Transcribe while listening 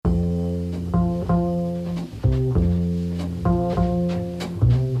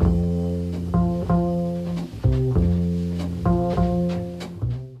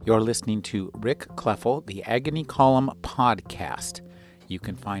You're listening to Rick Kleffel, the Agony Column podcast. You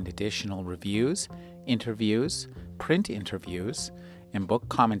can find additional reviews, interviews, print interviews, and book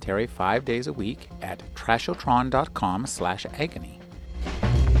commentary 5 days a week at trashotron.com/agony.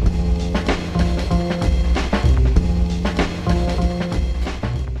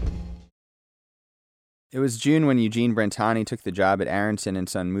 It was June when Eugene Brentani took the job at Aronson &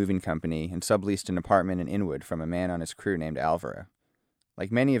 Son Moving Company and subleased an apartment in Inwood from a man on his crew named Alvaro. Like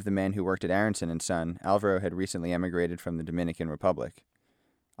many of the men who worked at Aronson & Son, Alvaro had recently emigrated from the Dominican Republic.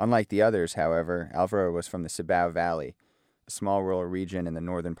 Unlike the others, however, Alvaro was from the Cibao Valley, a small rural region in the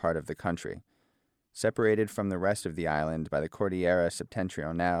northern part of the country. Separated from the rest of the island by the Cordillera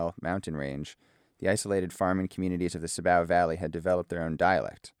Septentrional mountain range, the isolated farming communities of the Cibao Valley had developed their own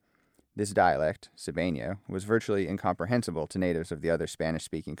dialect. This dialect, Cibeño, was virtually incomprehensible to natives of the other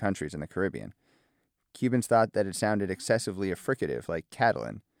Spanish-speaking countries in the Caribbean. Cubans thought that it sounded excessively affricative, like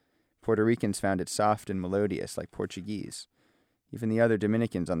Catalan. Puerto Ricans found it soft and melodious, like Portuguese. Even the other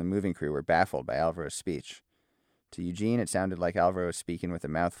Dominicans on the moving crew were baffled by Alvaro's speech. To Eugene, it sounded like Alvaro was speaking with a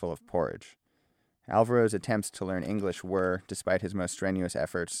mouthful of porridge. Alvaro's attempts to learn English were, despite his most strenuous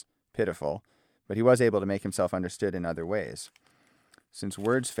efforts, pitiful, but he was able to make himself understood in other ways. Since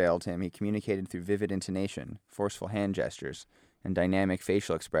words failed him, he communicated through vivid intonation, forceful hand gestures, and dynamic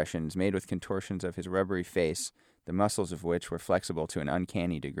facial expressions made with contortions of his rubbery face, the muscles of which were flexible to an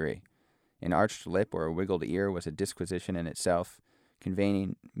uncanny degree. An arched lip or a wiggled ear was a disquisition in itself,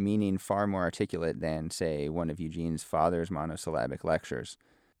 conveying meaning far more articulate than, say, one of Eugene's father's monosyllabic lectures.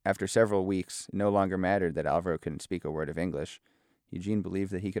 After several weeks, it no longer mattered that Alvaro couldn't speak a word of English. Eugene believed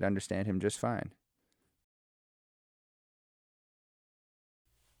that he could understand him just fine.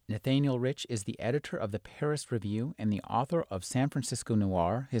 Nathaniel Rich is the editor of the Paris Review and the author of San Francisco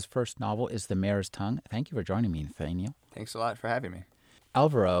Noir. His first novel is The Mare's Tongue. Thank you for joining me, Nathaniel. Thanks a lot for having me.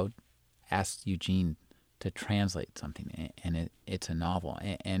 Alvaro asked Eugene to translate something, and it's a novel.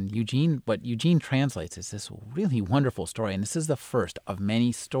 And what Eugene translates is this really wonderful story, and this is the first of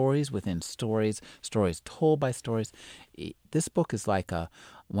many stories within stories, stories told by stories. This book is like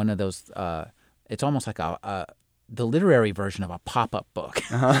one of those, it's almost like the literary version of a pop-up book.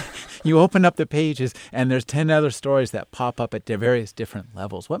 Uh-huh. You open up the pages, and there's 10 other stories that pop up at various different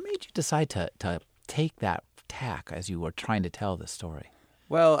levels. What made you decide to take that tack as you were trying to tell the story?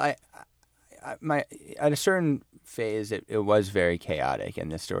 Well, at a certain phase, it was very chaotic, and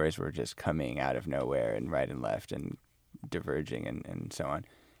the stories were just coming out of nowhere and right and left and diverging and so on.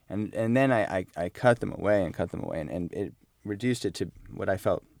 And then I cut them away, and it reduced it to what I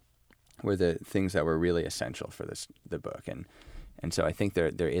felt were the things that were really essential for the book. And so I think there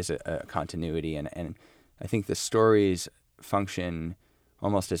is a continuity, and I think the stories function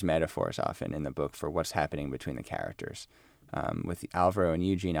almost as metaphors often in the book for what's happening between the characters. With Alvaro and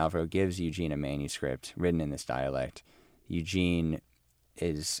Eugene, Alvaro gives Eugene a manuscript written in this dialect. He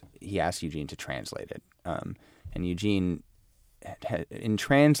asks Eugene to translate it. And Eugene, in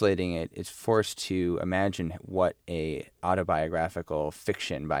translating it, is forced to imagine what a autobiographical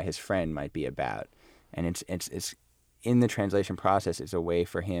fiction by his friend might be about. And it's in the translation process, it's a way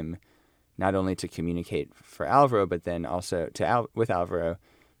for him not only to communicate for Alvaro, but then also with Alvaro,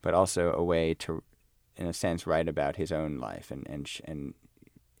 but also a way to, in a sense, write about his own life. And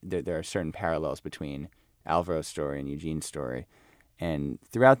there are certain parallels between Alvaro's story and Eugene's story. And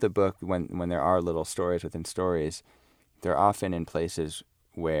throughout the book, when there are little stories within stories, they're often in places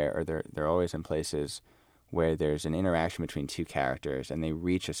they're always in places where there's an interaction between two characters, and they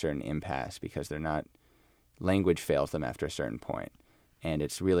reach a certain impasse because language fails them after a certain point. And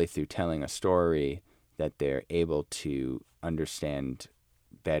it's really through telling a story that they're able to understand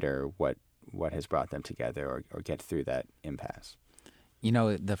better what has brought them together or get through that impasse. You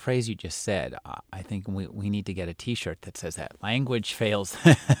know, the phrase you just said, I think we need to get a T-shirt that says that language fails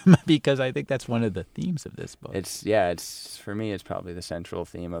them, because I think that's one of the themes of this book. It's for me, it's probably the central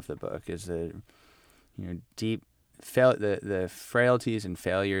theme of the book is the deep the frailties and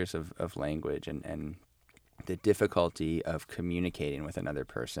failures of language and the difficulty of communicating with another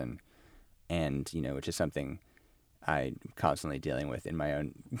person, and which is something I'm constantly dealing with in my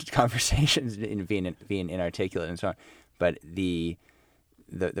own conversations, in being inarticulate and so on. But the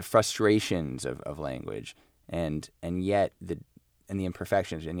frustrations of language and yet the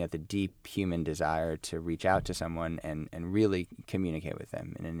imperfections, and yet the deep human desire to reach out to someone and really communicate with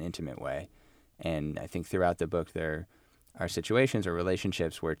them in an intimate way. And I think throughout the book there are situations or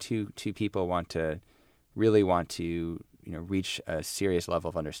relationships where two people want to reach a serious level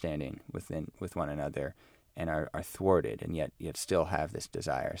of understanding with one another, and are thwarted, and yet still have this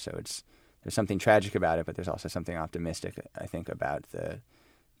desire. So there's something tragic about it, but there's also something optimistic, I think, about the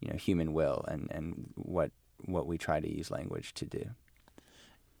human will and what we try to use language to do.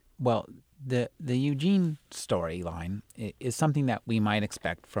 Well, the Eugene storyline is something that we might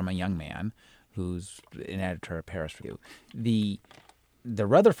expect from a young man who's an editor of Paris Review. The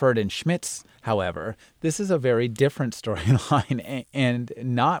Rutherford and Schmitz, however, this is a very different storyline and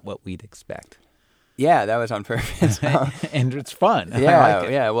not what we'd expect. Yeah, that was on purpose. And it's fun. Yeah, I like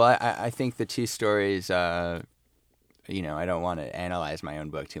it. yeah. Well, I think the two stories, I don't want to analyze my own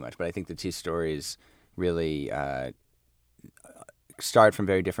book too much, but I think the two stories really start from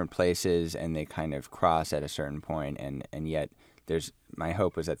very different places, and they kind of cross at a certain point, and yet my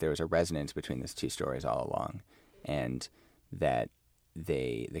hope was that there was a resonance between these two stories all along, and that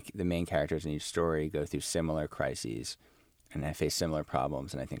the main characters in each story go through similar crises and they face similar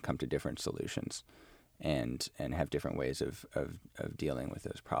problems, and I think come to different solutions and have different ways of dealing with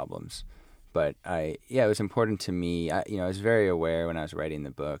those problems. But it was important to me. I was very aware when I was writing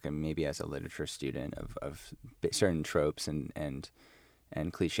the book, and maybe as a literature student, of certain tropes and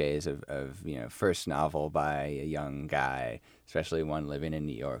cliches of first novel by a young guy, especially one living in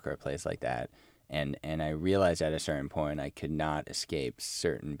New York or a place like that. And I realized at a certain point I could not escape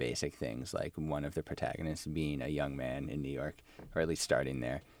certain basic things, like one of the protagonists being a young man in New York, or at least starting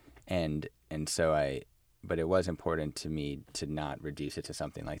there. But it was important to me to not reduce it to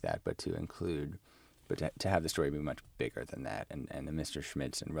something like that, but to have the story be much bigger than that. And the Mr.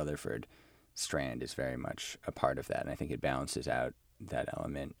 Schmitz and Rutherford strand is very much a part of that, and I think it balances out that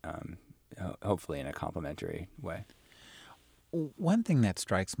element, hopefully in a complementary way. One thing that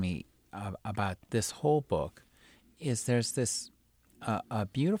strikes me about this whole book is there's this a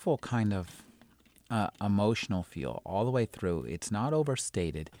beautiful kind of emotional feel all the way through. It's not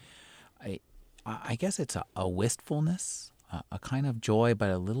overstated. I guess it's a wistfulness, a kind of joy,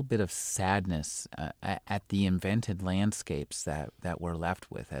 but a little bit of sadness at the invented landscapes that we're left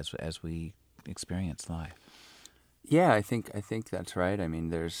with as we experience life. Yeah, I think that's right. I mean,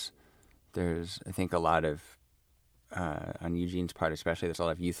 there's I think a lot of on Eugene's part especially, there's a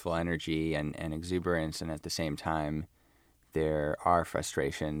lot of youthful energy and exuberance, and at the same time there are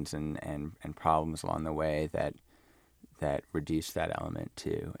frustrations and problems along the way that reduce that element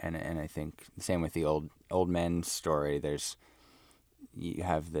too. And I think the same with the old men's story. You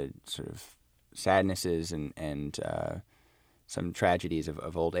have the sort of sadnesses and some tragedies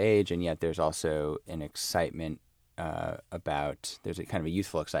of old age, and yet there's also an excitement there's a kind of a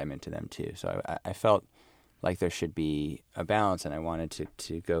youthful excitement to them too. So I felt like there should be a balance, and I wanted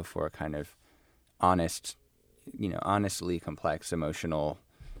to go for a kind of honestly complex emotional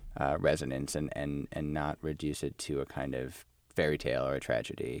resonance and not reduce it to a kind of fairy tale or a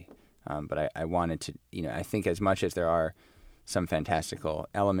tragedy. But I wanted to, I think as much as there are some fantastical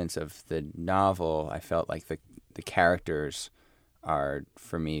elements of the novel, I felt like the characters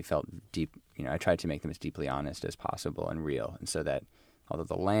felt deep. I tried to make them as deeply honest as possible and real. And so that although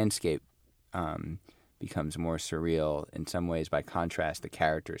the landscape becomes more surreal, in some ways, by contrast, the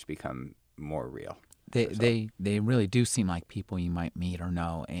characters become more real. They really do seem like people you might meet or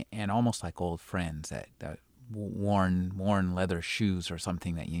know, and almost like old friends that worn leather shoes or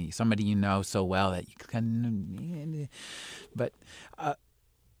something that somebody you know so well that you can. But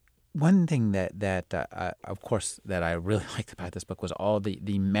one thing that of course that I really liked about this book was all the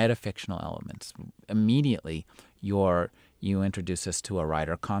metafictional elements. Immediately, you introduce us to a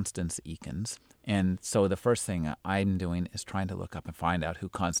writer, Constance Eakins. And so the first thing I'm doing is trying to look up and find out who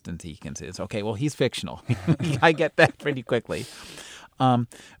Constance Eakins is. Okay, well, he's fictional. I get that pretty quickly.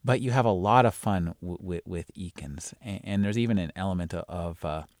 But you have a lot of fun with Eakins. And there's even an element of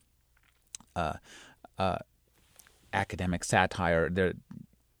academic satire.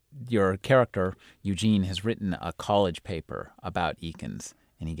 Your character, Eugene, has written a college paper about Eakins,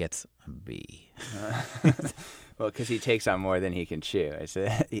 and he gets a B. Well, because he takes on more than he can chew. His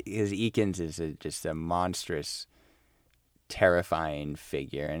Eakins is just a monstrous, terrifying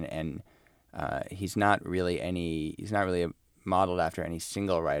figure, and he's not really modeled after any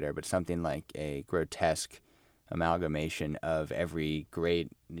single writer, but something like a grotesque amalgamation of every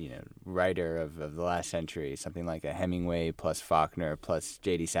great writer of the last century, something like a Hemingway plus Faulkner plus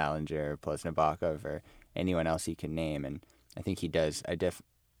J.D. Salinger plus Nabokov or anyone else he can name. And I think he does.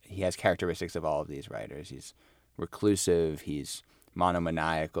 He has characteristics of all of these writers. He's reclusive, he's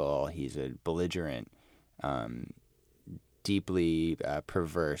monomaniacal, he's a belligerent, deeply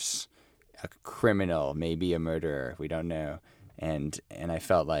perverse, a criminal, maybe a murderer, we don't know. And I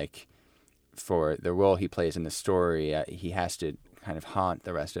felt like for the role he plays in the story, he has to kind of haunt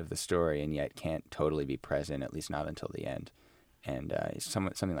the rest of the story and yet can't totally be present, at least not until the end. And he's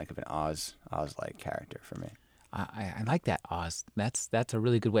something like of an Oz-like character for me. I like that, Oz. That's a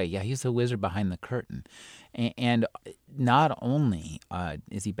really good way. Yeah, he's the wizard behind the curtain, and not only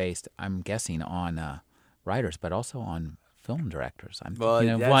is he based, I'm guessing, on writers, but also on film directors. I'm Well,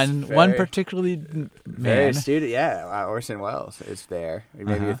 thinking of that's one particularly very man. astute. Yeah, Orson Welles is there.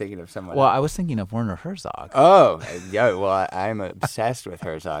 Maybe you're thinking of someone Well, else. I was thinking of Werner Herzog. Oh, yeah. Well, I'm obsessed with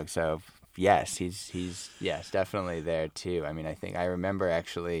Herzog, so yes, he's definitely there too. I mean, I remember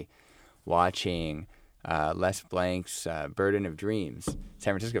actually watching Les Blank's Burden of Dreams,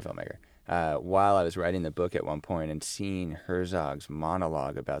 San Francisco filmmaker, while I was writing the book at one point, and seeing Herzog's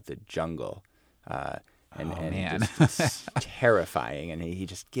monologue about the jungle. Man. It's terrifying, and he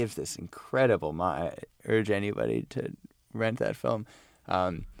just gives this incredible. I urge anybody to rent that film.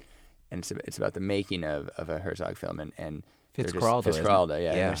 And it's about the making of a Herzog film, and Fitzcarraldo,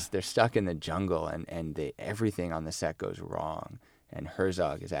 yeah. They're stuck in the jungle, and everything on the set goes wrong, and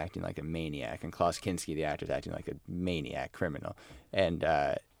Herzog is acting like a maniac, and Klaus Kinski, the actor, is acting like a maniac criminal, and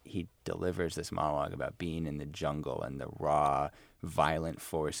he delivers this monologue about being in the jungle and the raw, violent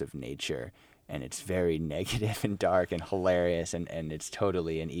force of nature. And it's very negative and dark and hilarious, and it's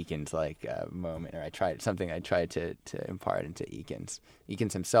totally an Eakins-like moment. Or I tried to impart into Eakins.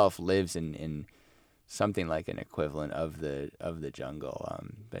 Eakins himself lives in something like an equivalent of the jungle,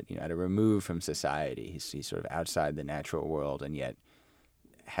 but at a remove from society. He's sort of outside the natural world, and yet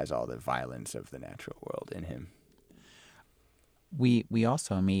has all the violence of the natural world in him. We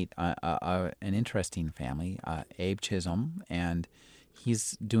also meet an interesting family, Abe Chisholm, and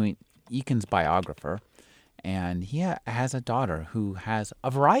he's doing Eakins' biographer, and he has a daughter who has a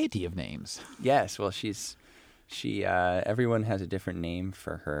variety of names. Yes, well, everyone has a different name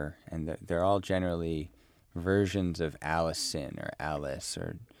for her, and they're all generally versions of Allison or Alice,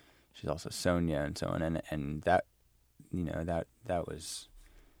 or she's also Sonia and so on, and that that was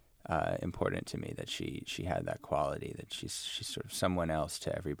important to me, that she had that quality, that she's sort of someone else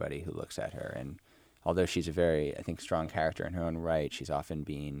to everybody who looks at her, and although she's a very, I think, strong character in her own right, she's often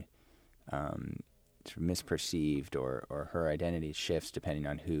being sort of misperceived, or her identity shifts depending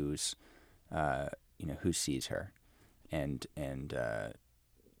on who sees her, and then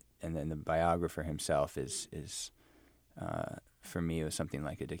the biographer himself is for me, it was something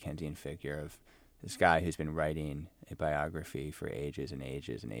like a Dickensian figure of this guy who's been writing a biography for ages and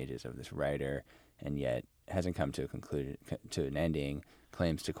ages and ages of this writer, and yet hasn't come to an ending.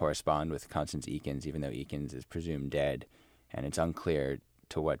 Claims to correspond with Constance Eakins, even though Eakins is presumed dead, and it's unclear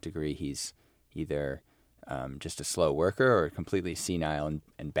to what degree he's either just a slow worker or completely senile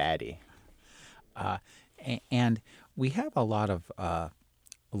and batty. And we have a lot of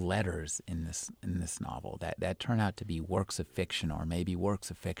letters in this novel that turn out to be works of fiction, or maybe works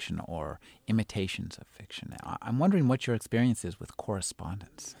of fiction or imitations of fiction. I'm wondering what your experience is with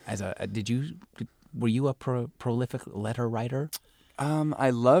correspondence. Were you a prolific letter writer? I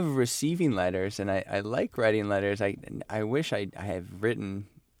love receiving letters, and I like writing letters. I wish I have written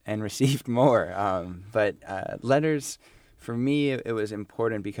and received more. But letters, for me, it was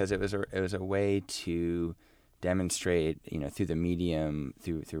important because it was a way to demonstrate, through the medium,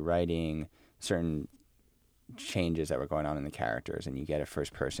 through writing, certain changes that were going on in the characters, and you get a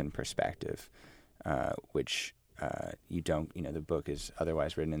first-person perspective, which you don't. The book is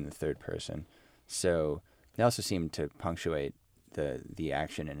otherwise written in the third person. So they also seem to punctuate the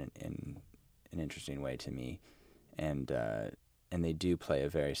action in an interesting way to me, and they do play a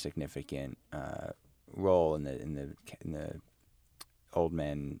very significant role in the old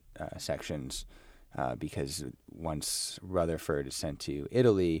men sections, because once Rutherford is sent to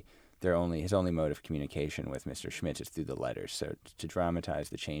Italy, his only mode of communication with Mr. Schmitz is through the letters. So to dramatize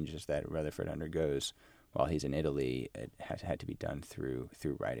the changes that Rutherford undergoes while he's in Italy, it had to be done through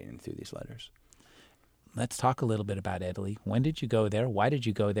writing and through these letters. Let's talk a little bit about Italy. When did you go there? Why did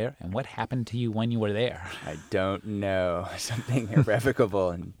you go there? And what happened to you when you were there? I don't know. Something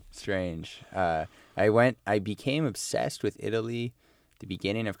irrevocable and strange. I became obsessed with Italy at the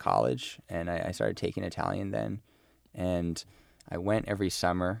beginning of college, and I started taking Italian then. And I went every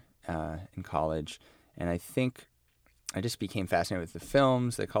summer in college, and I think I just became fascinated with the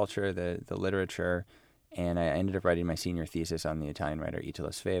films, the culture, the literature, and I ended up writing my senior thesis on the Italian writer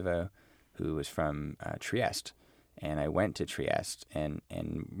Italo Svevo, who was from Trieste. And I went to Trieste, and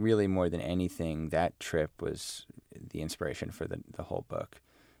really more than anything, that trip was the inspiration for the whole book.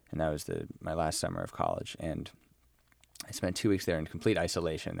 And that was my last summer of college. And I spent 2 weeks there in complete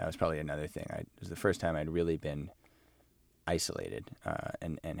isolation. That was probably another thing. It was the first time I'd really been isolated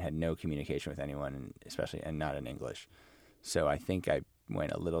and had no communication with anyone, and not in English. So I think I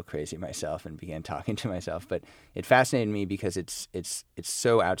went a little crazy myself and began talking to myself. But it fascinated me because it's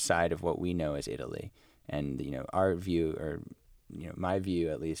so outside of what we know as Italy. And our view, or my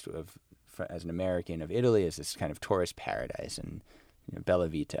view at least, as an American, of Italy as this kind of tourist paradise, and Bella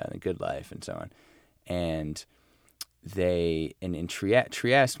Vita and the good life and so on. And in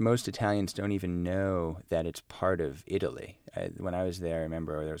Trieste, most Italians don't even know that it's part of Italy. When I was there, I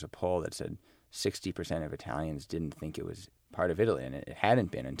remember there was a poll that said 60% of Italians didn't think it was part of Italy, and it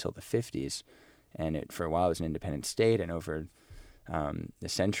hadn't been until the 50s. And for a while it was an independent state, and over the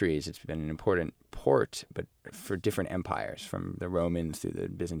centuries it's been an important port, but for different empires, from the Romans through the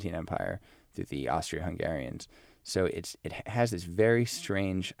Byzantine Empire through the Austro-Hungarians. So it has this very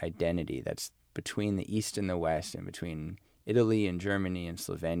strange identity that's between the East and the West, and between Italy and Germany and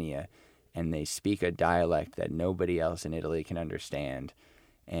Slovenia, and they speak a dialect that nobody else in Italy can understand.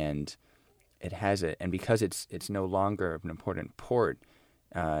 And and because it's no longer an important port,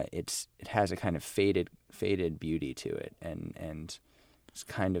 it has a kind of faded beauty to it, and it's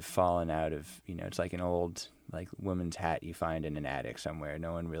kind of fallen out of, it's like an old woman's hat you find in an attic somewhere.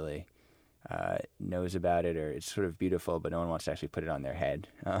 No one really knows about it, or it's sort of beautiful, but no one wants to actually put it on their head.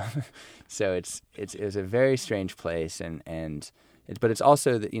 So it's a very strange place, but it's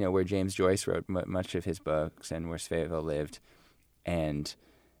also where James Joyce wrote much of his books, and where Svevo lived, and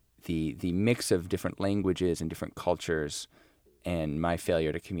the mix of different languages and different cultures, and my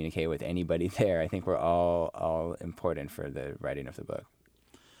failure to communicate with anybody there, I think were all important for the writing of the book.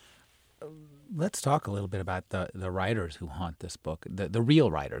 Let's talk a little bit about the writers who haunt this book, the real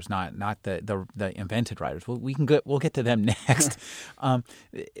writers, not the invented writers. We'll get to them next.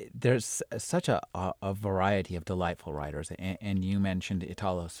 There's such a variety of delightful writers, and you mentioned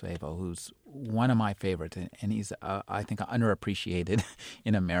Italo Svevo, who's one of my favorites, and he's I think underappreciated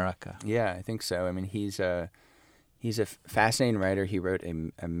in America. Yeah, I think so. I mean, he's a fascinating writer. He wrote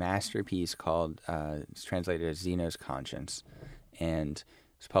a masterpiece called, it's translated as Zeno's Conscience, and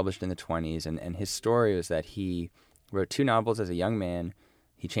it was published in the 1920s. And his story was that he wrote 2 novels as a young man.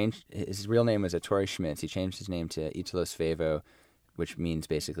 His real name was Ettore Schmitz. He changed his name to Italo Svevo, which means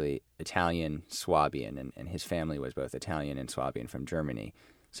basically Italian Swabian, and his family was both Italian and Swabian from Germany.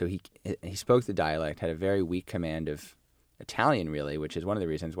 So he spoke the dialect, had a very weak command of Italian, really, which is one of the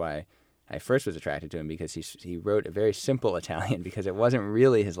reasons why I first was attracted to him, because he wrote a very simple Italian, because it wasn't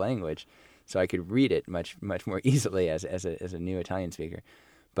really his language, so I could read it much more easily as a new Italian speaker.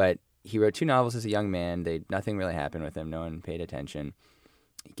 But he wrote 2 novels as a young man. Nothing really happened with him. No one paid attention.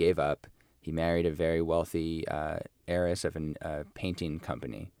 He gave up. He married a very wealthy heiress of a painting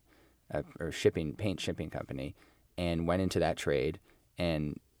company, or paint shipping company, and went into that trade.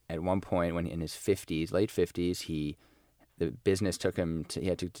 And at one point, when in his late 50s, the business took him he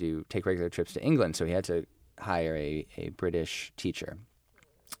had to take regular trips to England, so he had to hire a British teacher,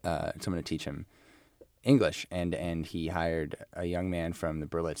 someone to teach him English, and he hired a young man from the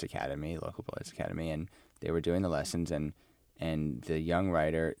Berlitz Academy, local Berlitz Academy, and they were doing the lessons, and the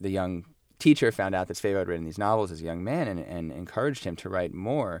young teacher found out that Svevo had written these novels as a young man, and encouraged him to write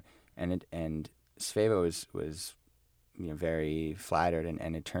more, and Svevo was very flattered,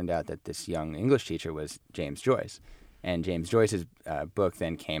 and it turned out that this young English teacher was James Joyce. And James Joyce's book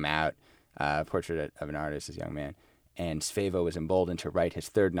then came out, Portrait of an Artist as a Young Man, and Svevo was emboldened to write his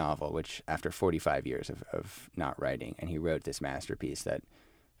 3rd novel, which after 45 years of not writing, and he wrote this masterpiece that,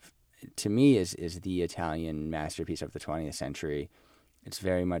 to me, is the Italian masterpiece of the 20th century. It's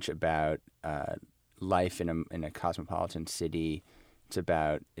very much about life in a cosmopolitan city.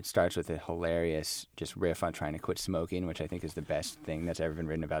 It starts with a hilarious just riff on trying to quit smoking, which I think is the best thing that's ever been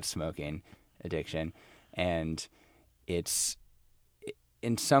written about smoking addiction, and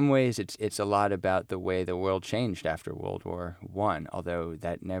in some ways, it's a lot about the way the world changed after World War I. Although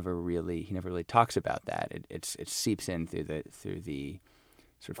he never really talks about that. It seeps in through the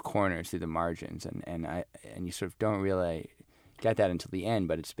sort of corners, through the margins, and you sort of don't really get that until the end.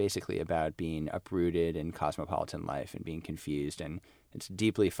 But it's basically about being uprooted in cosmopolitan life and being confused, and it's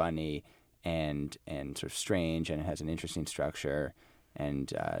deeply funny and sort of strange, and it has an interesting structure,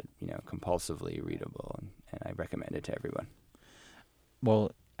 and compulsively readable, and I recommend it to everyone.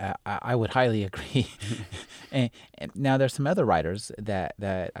 Well, I would highly agree. and now there's some other writers that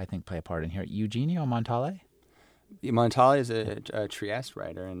I think play a part in here. Eugenio Montale? Montale is a Trieste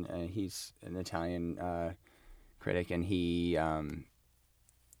writer, and he's an Italian critic, and he, I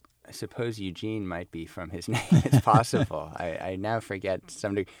suppose Eugene might be from his name. It's possible. I now forget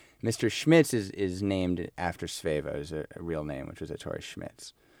some degree. Mr. Schmitz is named after Svevo's a real name, which was Ettore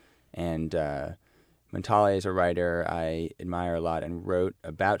Schmitz. And Montale is a writer I admire a lot, and wrote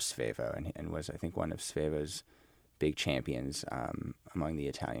about Svevo, and was, I think, one of Svevo's big champions among the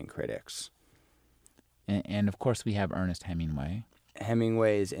Italian critics. And of course, we have Ernest Hemingway.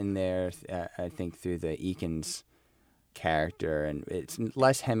 Hemingway is in there, I think, through the Eakins character, and it's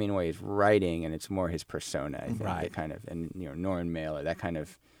less Hemingway's writing and it's more his persona, I think. Right. The kind of, and Norman Mailer, that kind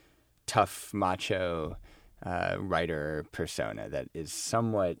of tough, macho writer persona that is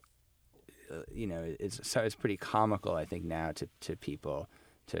somewhat, it's pretty comical, I think, now to people,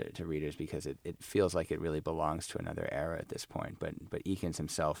 to readers, because it feels like it really belongs to another era at this point. But Eakins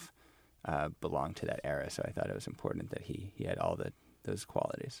himself belonged to that era, so I thought it was important that he had all those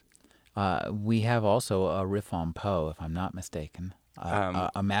qualities. We have also a riff on Poe, if I'm not mistaken.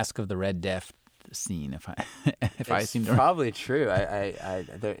 A Mask of the Red Death scene, if I seem to. It's probably true.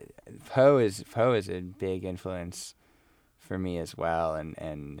 Poe is a big influence for me as well,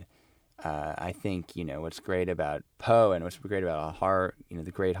 and I think what's great about Poe and what's great about horror,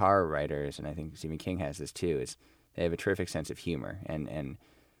 the great horror writers, and I think Stephen King has this too, is they have a terrific sense of humor, and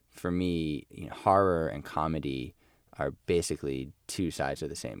for me, horror and comedy are basically two sides of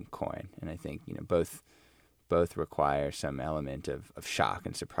the same coin, and I think both require some element of shock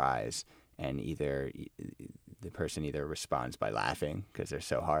and surprise, and either the person either responds by laughing because they're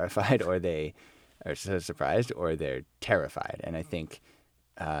so horrified, or they are so surprised, or they're terrified. And I think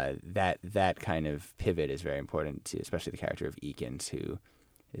that kind of pivot is very important to, especially the character of Eakins, who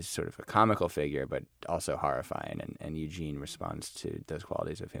is sort of a comical figure but also horrifying, and Eugene responds to those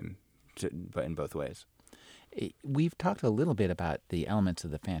qualities of him, but in both ways. We've talked a little bit about the elements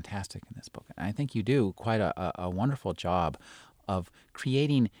of the fantastic in this book, and I think you do quite a wonderful job of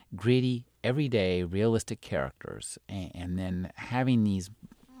creating gritty, everyday, realistic characters, and then having these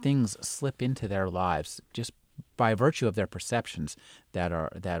things slip into their lives just by virtue of their perceptions that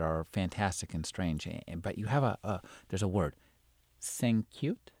are fantastic and strange. But you have there's a word,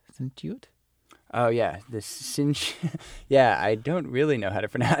 sentiut. Oh yeah, yeah, I don't really know how to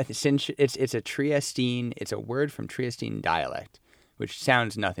pronounce it. It's a Triestine. It's a word from Triestine dialect, which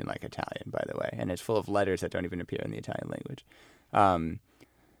sounds nothing like Italian, by the way, and it's full of letters that don't even appear in the Italian language,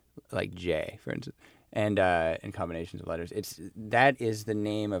 like J, for instance, and combinations of letters. That is the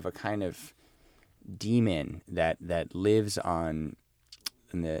name of a kind of demon that lives in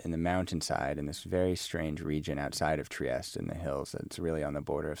the mountainside in this very strange region outside of Trieste in the hills. It's really on the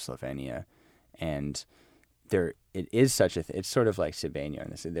border of Slovenia. And it is such a it's sort of like Sibeno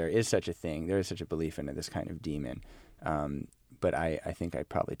in this. There is such a thing. There is such a belief in this kind of demon. But I think I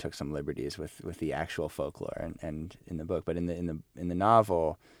probably took some liberties with the actual folklore and in the book. But in the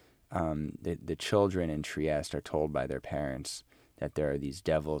novel, the children in Trieste are told by their parents that there are these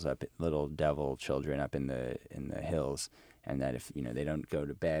little devil children up in the hills, and that if they don't go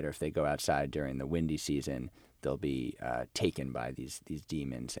to bed, or if they go outside during the windy season, they'll be taken by these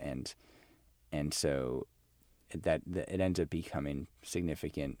demons. And so that it ends up becoming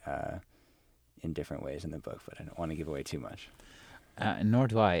significant in different ways in the book, but I don't want to give away too much. Nor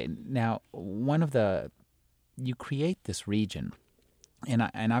do I. Now, you create this region, and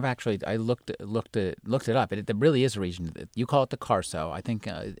I've actually looked it up. It really is a region. You call it the Carso. I think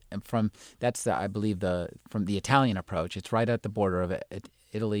I believe from the Italian approach. It's right at the border of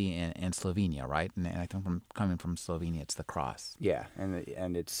Italy and Slovenia, right? And I think coming from Slovenia, it's the cross. Yeah,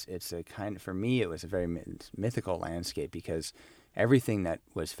 and it's a kind of, for me, it was a very mythical landscape, because everything that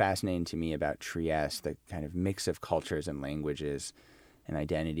was fascinating to me about Trieste, the kind of mix of cultures and languages and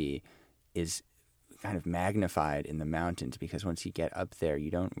identity, is kind of magnified in the mountains, because once you get up there,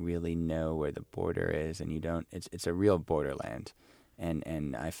 you don't really know where the border is, and it's a real borderland.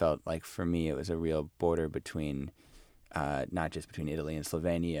 And I felt like, for me, it was a real border between not just between Italy and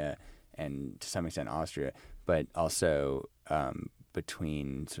Slovenia, and to some extent Austria, but also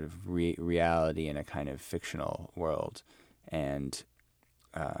between sort of reality and a kind of fictional world. And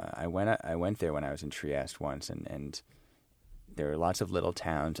I went there when I was in Trieste once, and there are lots of little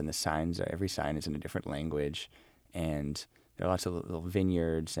towns, and every sign is in a different language, and there are lots of little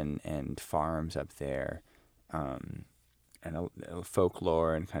vineyards and farms up there, and a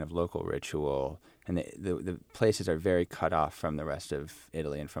folklore and kind of local ritual. And the places are very cut off from the rest of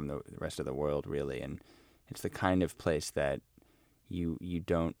Italy and from the rest of the world, really. And it's the kind of place that you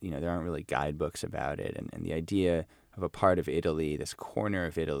don't, there aren't really guidebooks about it. And the idea of a part of Italy, this corner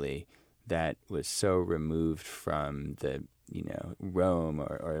of Italy, that was so removed from the, Rome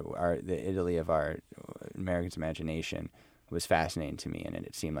or the Italy of our Americans' imagination, was fascinating to me. And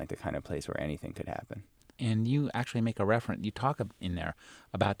it seemed like the kind of place where anything could happen. And you actually make a reference, you talk in there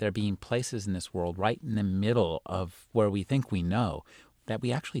about there being places in this world right in the middle of where we think we know that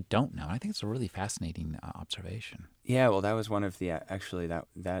we actually don't know. I think it's a really fascinating observation. Yeah, well, that was one of the, actually,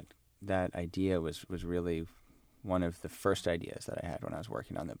 that idea was really one of the first ideas that I had when I was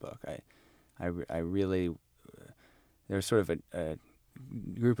working on the book. I really, there was sort of a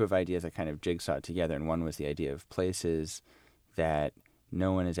group of ideas that kind of jigsawed together, and one was the idea of places that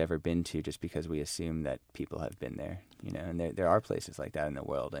no one has ever been to just because we assume that people have been there, you know, and there are places like that in the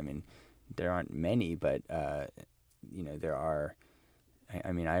world. I mean, there aren't many, but, you know, there are.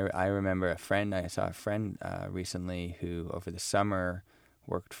 I mean, I remember I saw a friend recently who over the summer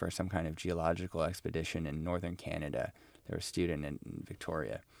worked for some kind of geological expedition in northern Canada. They were a student in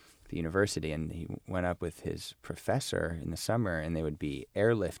Victoria, the university, and he went up with his professor in the summer, and they would be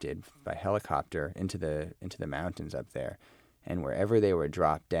airlifted by helicopter into the mountains up there. And wherever they were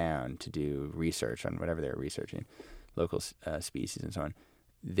dropped down to do research on whatever they were researching, local species and so on,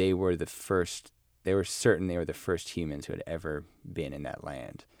 they were certain they were the first humans who had ever been in that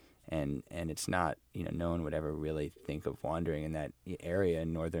land. And it's not, you know, no one would ever really think of wandering in that area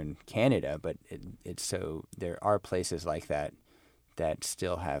in northern Canada, but it's so there are places like that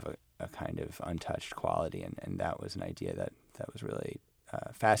still have a kind of untouched quality, and that was an idea that was really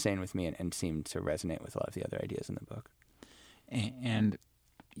fascinating with me and seemed to resonate with a lot of the other ideas in the book. And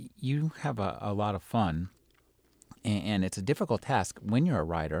you have a lot of fun, and it's a difficult task when you're a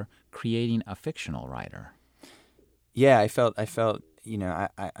writer, creating a fictional writer. Yeah, I felt, you know,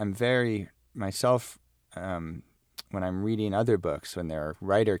 I'm very, myself, when I'm reading other books, when there are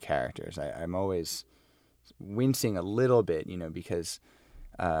writer characters, I'm always wincing a little bit, you know, because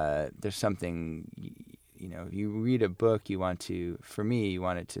there's something, you know, you read a book, you want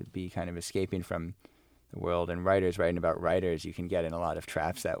it to be kind of escaping from the world, and writers writing about writers, you can get in a lot of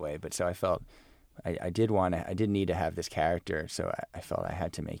traps that way. But so I felt I did need to have this character, so I felt I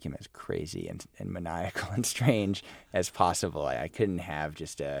had to make him as crazy and maniacal and strange as possible. I couldn't have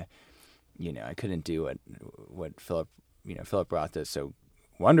just I couldn't do what Philip Roth does so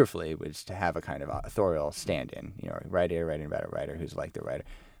wonderfully, was to have a kind of authorial stand-in, you know, a writer writing about a writer who's like the writer.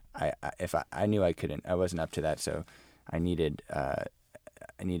 I knew I wasn't up to that, so I needed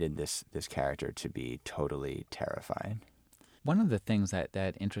this character to be totally terrifying. One of the things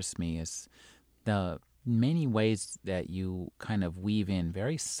that interests me is the many ways that you kind of weave in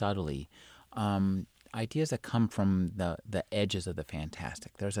very subtly ideas that come from the edges of the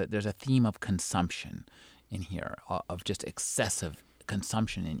fantastic. There's a theme of consumption in here, of just excessive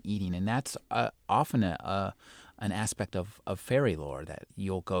consumption and eating, and that's often an aspect of fairy lore, that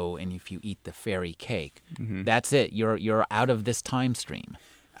you'll go and if you eat the fairy cake, mm-hmm. that's it. You're out of this time stream.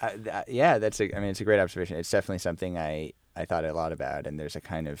 Yeah, it's a great observation. It's definitely something I thought a lot about, and there's a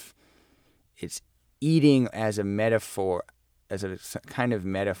kind of, it's eating as a metaphor, as a kind of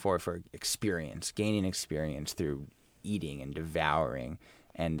metaphor for experience, gaining experience through eating and devouring.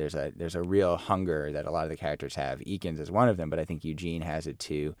 And there's a real hunger that a lot of the characters have. Eakins is one of them, but I think Eugene has it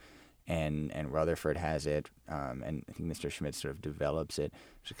too, and Rutherford has it, and I think Mr. Schmidt sort of develops it.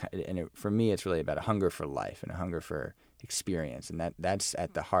 And for me, it's really about a hunger for life and a hunger for experience, and that's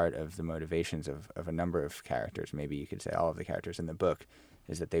at the heart of the motivations of a number of characters. Maybe you could say all of the characters in the book,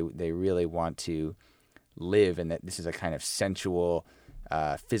 is that they really want to live, and that this is a kind of sensual,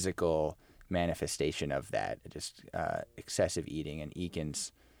 physical manifestation of that, just excessive eating, and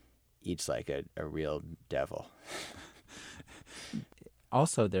Eakins eats like a real devil.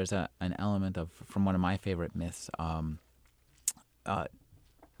 Also, there's an element from one of my favorite myths, of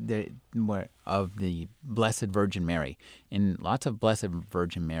the Blessed Virgin Mary. In lots of Blessed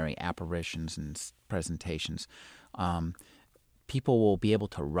Virgin Mary apparitions and presentations, people will be able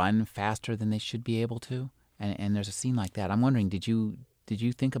to run faster than they should be able to, and there's a scene like that. I'm wondering, did you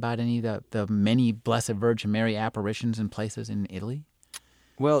think about any of the many Blessed Virgin Mary apparitions in places in Italy?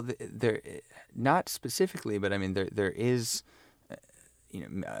 Well, there, not specifically, but I mean there is,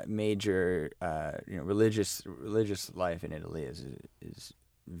 major, religious life in Italy is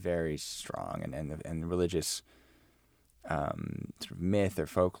very strong, and the religious sort of myth or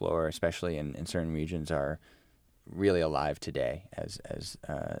folklore, especially in certain regions, are really alive today as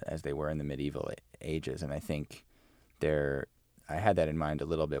they were in the medieval ages. And I think I had that in mind a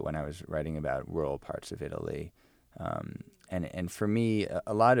little bit when I was writing about rural parts of Italy, and for me,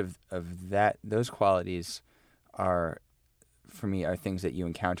 a lot of those qualities are things that you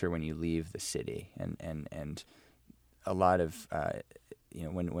encounter when you leave the city, and a lot of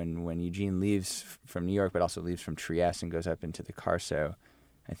when Eugene leaves from New York, but also leaves from Trieste and goes up into the Carso,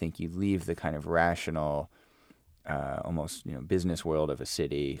 I think you leave the kind of rational, almost business world of a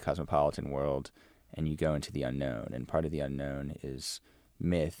city, cosmopolitan world, and you go into the unknown. And part of the unknown is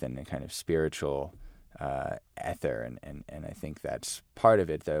myth and a kind of spiritual ether, and I think that's part of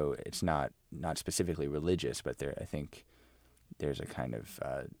it, though it's not specifically religious, but I think there's a kind of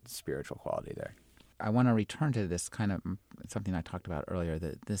spiritual quality there. I want to return to this kind of something I talked about earlier,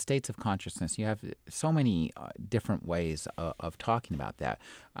 the states of consciousness. You have so many different ways of talking about that.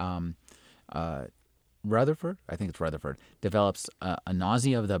 Rutherford, I think it's Rutherford, develops a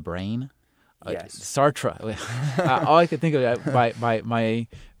nausea of the brain. Yes. Sartre. All I could think of my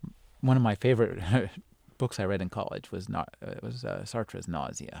one of my favorite books I read in college was Sartre's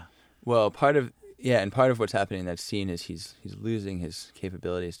Nausea. Well, part of what's happening in that scene is he's losing his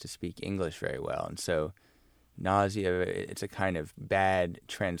capabilities to speak English very well, and so nausea, it's a kind of bad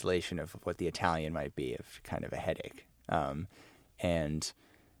translation of what the Italian might be, of kind of a headache, and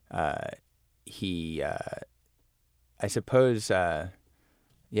he, I suppose.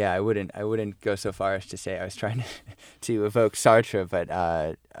 Yeah, I wouldn't go so far as to say I was trying to evoke Sartre, but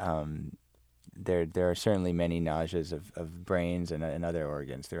there are certainly many nauseas of brains and other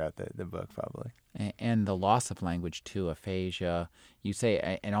organs throughout the book, probably. And the loss of language too, aphasia. You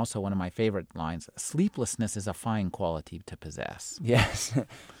say, and also one of my favorite lines: "Sleeplessness is a fine quality to possess." Yes,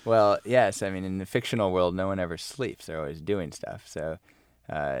 well, yes. I mean, in the fictional world, no one ever sleeps; they're always doing stuff. So,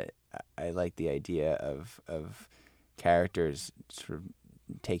 I like the idea of characters sort of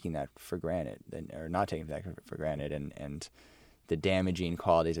taking that for granted, or not taking that for granted, and the damaging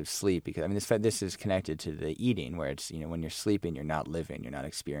qualities of sleep. Because I mean, this is connected to the eating, where it's, when you're sleeping, you're not living, you're not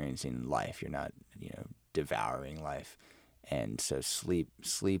experiencing life, you're not devouring life, and so sleep,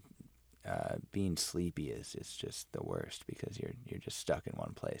 being sleepy is just the worst, because you're just stuck in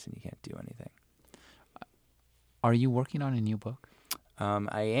one place and you can't do anything. Are you working on a new book?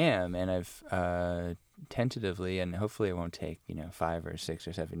 I am, and I've tentatively, and hopefully it won't take 5 or 6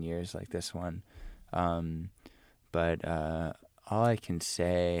 or 7 years like this one. But all I can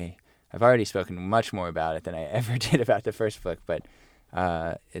say, I've already spoken much more about it than I ever did about the first book. But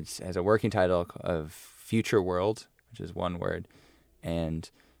it has a working title of Future World, which is one word,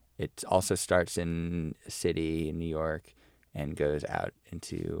 and it also starts in a city in New York and goes out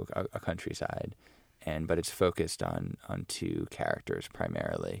into a countryside. But it's focused on 2 characters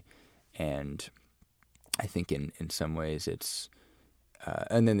primarily, and I think in some ways it's,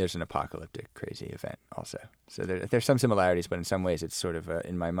 and then there's an apocalyptic crazy event also. So there's some similarities, but in some ways it's sort of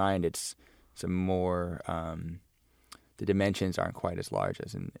in my mind it's some more, the dimensions aren't quite as large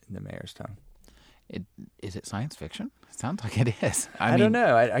as in The Mayor's Tongue. Is it science fiction? It sounds like it is. I don't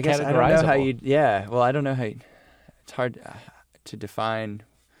know. I guess I don't know how you. Yeah. Well, I don't know how. It's hard to define.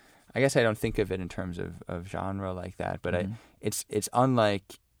 I guess I don't think of it in terms of genre like that, but mm-hmm. It's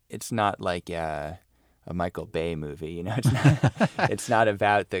unlike, it's not like a Michael Bay movie, It's not. It's not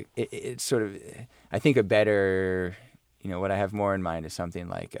about it's sort of. I think a better, what I have more in mind is something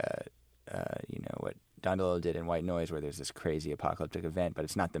like what Don DeLillo did in White Noise, where there's this crazy apocalyptic event, but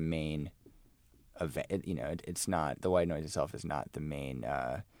it's not the main event. It's not, the White Noise itself is not the main.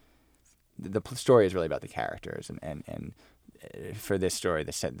 The story is really about the characters, and for this story,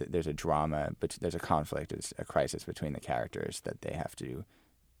 there's a drama, but there's a conflict, there's a crisis between the characters that they have to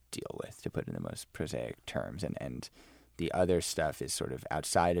deal with, to put it in the most prosaic terms, and the other stuff is sort of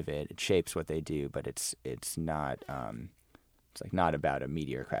outside of it. It shapes what they do, but it's not. It's like not about a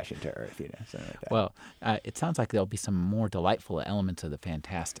meteor crashing to Earth, something like that. Well, it sounds like there'll be some more delightful elements of the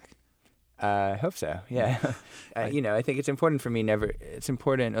fantastic. I hope so. Yeah. I think it's important for me. It's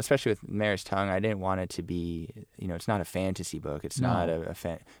important, especially with Mayor's Tongue. I didn't want it to be, it's not a fantasy book. It's not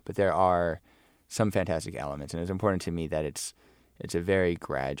but there are some fantastic elements, and it's important to me that it's a very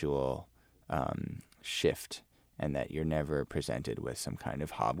gradual shift, and that you're never presented with some kind of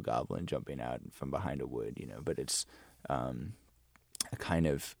hobgoblin jumping out from behind a wood, but it's a kind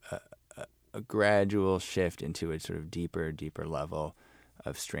of a gradual shift into a sort of deeper level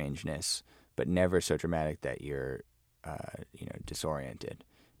of strangeness, but never so dramatic that you're, disoriented.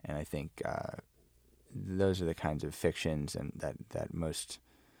 And I think those are the kinds of fictions and that most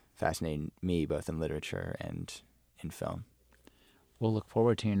fascinate me, both in literature and in film. We'll look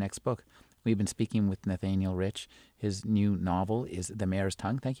forward to your next book. We've been speaking with Nathaniel Rich. His new novel is The Mayor's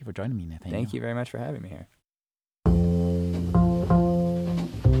Tongue. Thank you for joining me, Nathaniel. Thank you very much for having me here.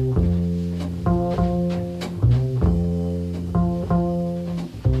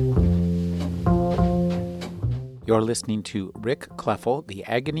 You're listening to Rick Kleffel, the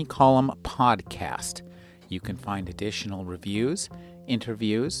Agony Column podcast. You can find additional reviews,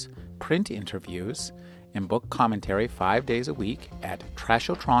 interviews, print interviews, and book commentary 5 days a week at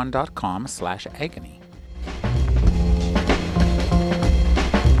trashotron.com/agony.